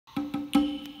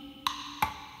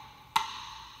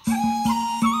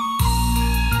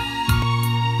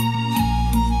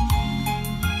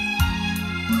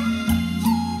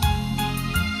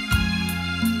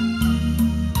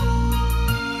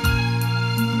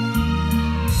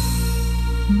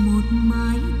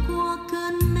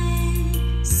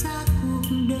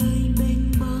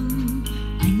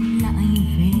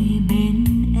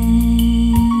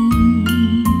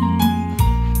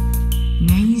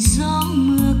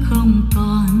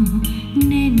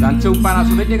Dàn trung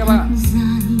Panasonic nhé các bạn ạ.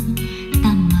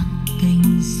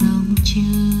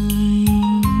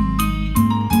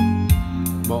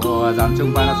 Bộ dàn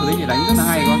trung Panasonic thì đánh rất là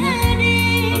hay các bác nhé.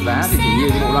 Giá thì chỉ như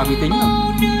cái bộ loa vi tính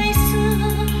thôi.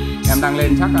 Em đăng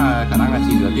lên chắc là khả năng là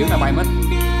chỉ nửa tiếng là bay mất.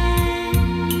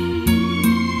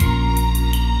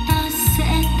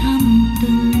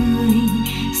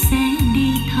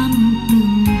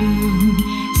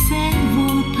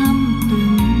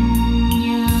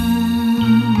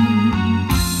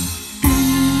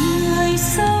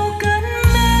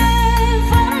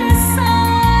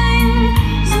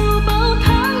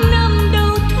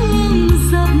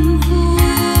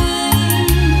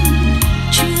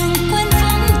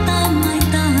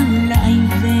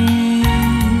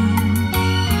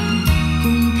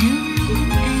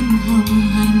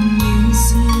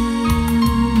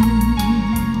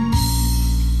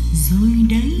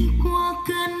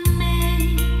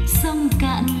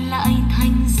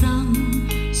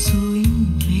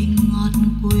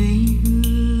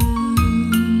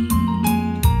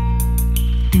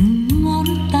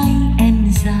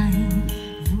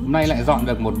 Hôm nay lại dọn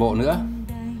được một bộ nữa,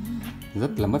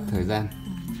 rất là mất thời gian,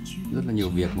 rất là nhiều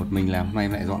việc một mình làm. Hôm nay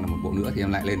em lại dọn được một bộ nữa thì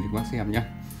em lại lên cho các bác xem nhé.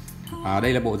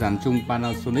 Đây là bộ dàn trung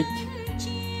Panasonic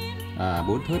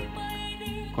 4 thớt.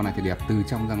 Con này thì đẹp từ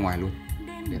trong ra ngoài luôn,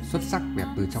 đẹp xuất sắc, đẹp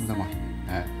từ trong ra ngoài.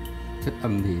 Chất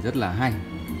âm thì rất là hay.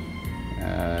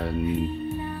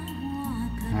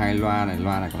 Hai loa này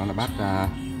của nó là bass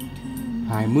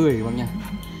 20 các bác nhá,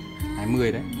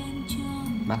 20 đấy,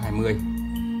 bass 20,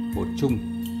 một trung,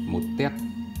 một test.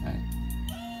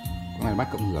 Con này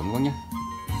bass cộng hưởng các bác nhá.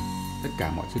 Tất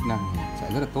cả mọi chức năng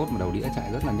chạy rất là tốt, mà đầu đĩa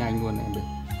chạy rất là nhanh luôn này em.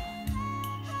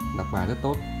 Đọc bài rất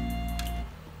tốt,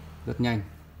 rất nhanh,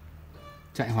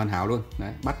 chạy hoàn hảo luôn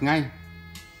đấy, bắt ngay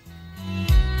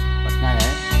đấy.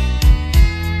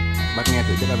 Bác nghe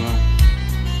thử chất âm không?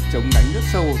 Chống đánh rất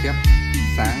sâu, tiếp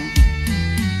sáng.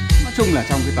 Nói chung là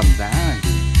trong cái tầm giá này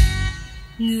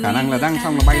khả năng là đăng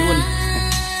xong là bay luôn.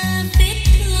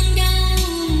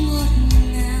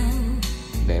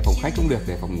 Để phòng khách cũng được,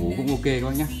 để phòng ngủ cũng ok các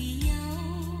bác nhé.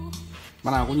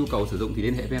 Bác nào có nhu cầu sử dụng thì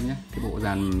liên hệ với em nhé. Cái bộ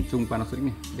dàn trung Panasonic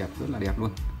này đẹp, rất là đẹp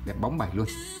luôn, đẹp bóng bẩy luôn.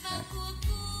 Đấy.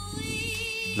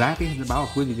 Giá thì báo ở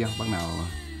cuối video, bác nào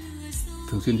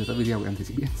thường xuyên theo dõi video của em thì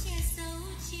sẽ biết.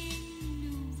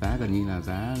 Giá gần như là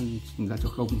giá cho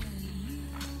không.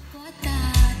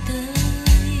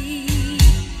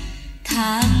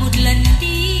 Thà một lần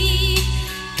đi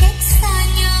cách xa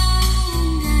nhau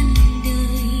ngàn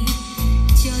đời,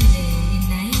 cho lệ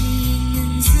này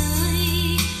ngừng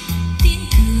rơi, tiếng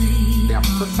cười đẹp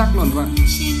xuất sắc luôn các bạn.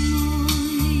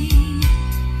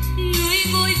 Người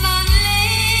vội vàng lên,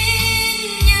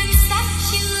 nhan sắc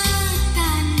chưa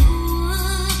tàn úa,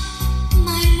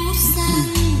 mai mốt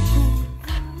sang.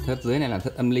 Thớt dưới này là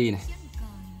thớt âm ly này.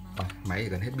 Máy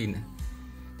gần hết pin này.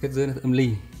 Thớt dưới là thớt âm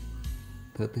ly.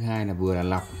 Thớt thứ hai là vừa là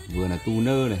lọc, vừa là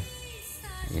tuner này,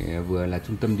 vừa là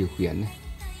trung tâm điều khiển này.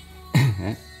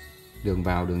 Đấy. Đường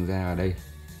vào đường ra ở đây,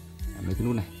 mấy cái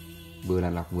nút này, vừa là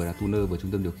lọc, vừa là tuner, vừa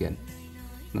trung tâm điều khiển,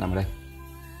 nó nằm ở đây.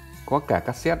 Có cả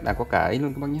cassette, có cả ấy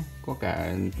luôn các bác nhé, có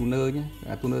cả tuner nhé.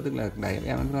 Tuner tức là đài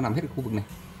em nó nằm hết cái khu vực này,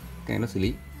 cái này nó xử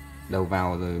lý đầu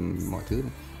vào rồi mọi thứ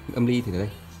này. Âm ly thì ở đây,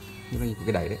 nó như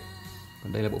cái đẩy đấy,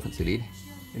 còn đây là bộ phận xử lý này.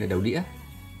 Đây là đầu đĩa,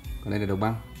 còn đây là đầu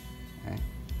băng. Đấy.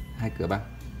 Hai cửa băng,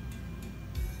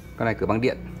 con này cửa băng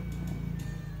điện,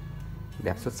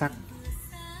 đẹp xuất sắc,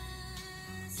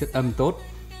 chất âm tốt.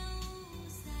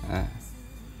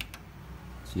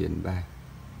 Chuyển bài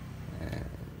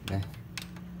đây,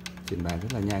 chuyển bài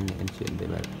rất là nhanh, em chuyển về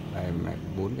bài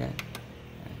 4 cái.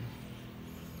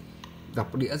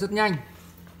 Đọc đĩa rất nhanh,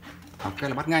 học cái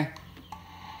là bắt ngay.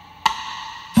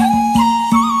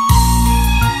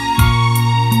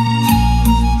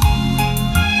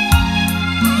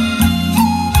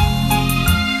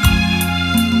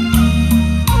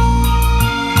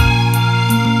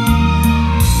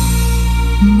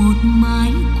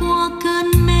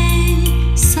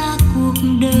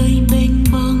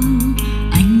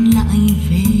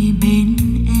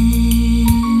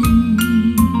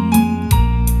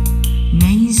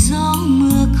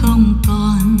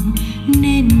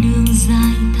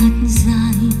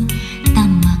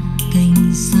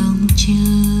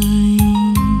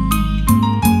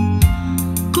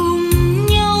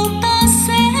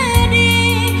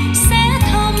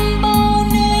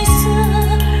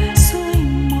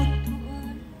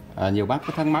 Nhiều bác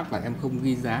có thắc mắc là em không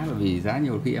ghi giá, bởi vì giá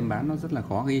nhiều khi em bán nó rất là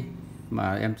khó ghi,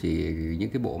 mà em chỉ những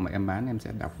cái bộ mà em bán em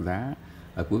sẽ đọc giá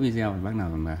ở cuối video. Bác nào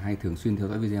mà hay thường xuyên theo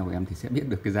dõi video của em thì sẽ biết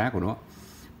được cái giá của nó.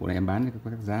 Bộ này em bán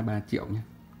có các giá 3 triệu nhé,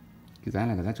 cái giá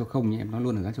là giá cho không nhé, em nói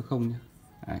luôn là giá cho không nhé,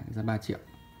 Đấy, giá 3 triệu,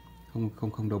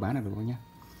 không đâu bán được đâu nhá.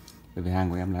 Bởi vì hàng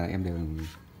của em là em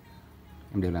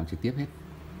đều làm trực tiếp hết,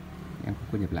 em không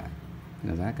có nhập lại,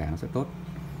 là giá cả nó sẽ tốt.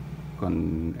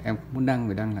 Còn em muốn đăng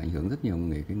là ảnh hưởng rất nhiều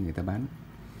người ta bán.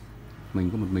 Mình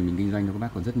có một mình kinh doanh đâu các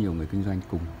bác, còn rất nhiều người kinh doanh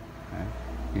cùng. Đấy.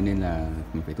 Nên là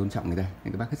mình phải tôn trọng người ta,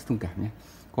 nên các bác hết sức thông cảm nhé.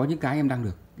 Có những cái em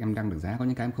đăng được giá, có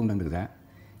những cái em không đăng được giá.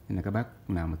 Nên là các bác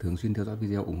nào mà thường xuyên theo dõi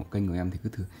video ủng hộ kênh của em thì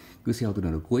cứ xem từ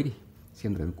đầu đến cuối đi,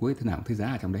 xem từ đầu đến cuối thế nào cũng thấy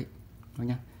giá ở trong đấy, đó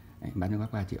nhá. Đấy, bán cho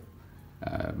bác 3 triệu.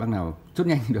 Bác nào chốt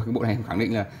nhanh được cái bộ này em khẳng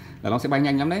định là nó sẽ bay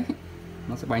nhanh lắm đấy,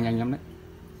 nó sẽ bay nhanh lắm đấy,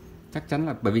 chắc chắn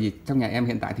là. Bởi vì trong nhà em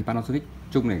hiện tại thì Panasonic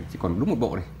trung này chỉ còn đúng một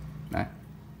bộ này, đấy,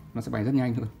 nó sẽ bay rất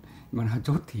nhanh luôn. Bác nào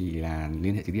chốt thì là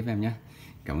liên hệ trực tiếp với em nhé.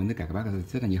 Cảm ơn tất cả các bác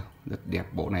rất là nhiều, rất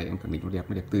đẹp. Bộ này em khẳng định nó đẹp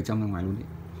từ trong ra ngoài luôn đấy.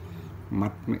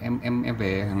 Mặt em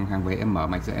về hàng về em mở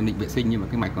mạch ra em định vệ sinh, nhưng mà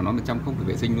cái mạch của nó bên trong không phải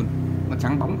vệ sinh luôn, nó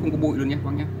trắng bóng không có bụi luôn nhé các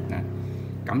bác nhé. Đấy,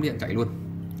 cắm điện chạy luôn.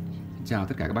 Chào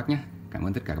tất cả các bác nhé. Cảm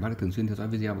ơn tất cả các bác đã thường xuyên theo dõi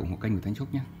video và ủng hộ kênh của Thanh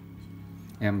Trúc nhé.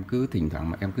 Em cứ thỉnh thoảng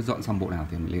mà em cứ dọn xong bộ nào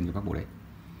thì em lên cho bác bộ đấy.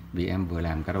 Vì em vừa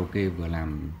làm karaoke vừa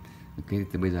làm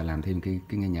bây giờ làm thêm cái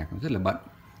nghe nhạc, nó rất là bận.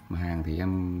 Mà hàng thì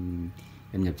em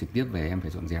nhập trực tiếp về em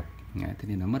phải dọn dẹp. Đấy, thế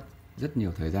nên nó mất rất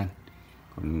nhiều thời gian.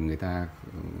 Còn người ta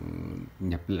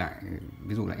nhập lại,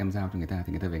 ví dụ là em giao cho người ta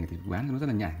thì người ta về người ta bán cho nó rất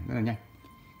là nhanh.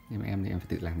 Nhưng mà em thì em phải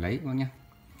tự làm lấy các bác nhé.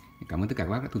 Cảm ơn tất cả các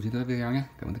bác đã thường xuyên theo dõi video nhé.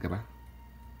 Cảm ơn tất cả các bác.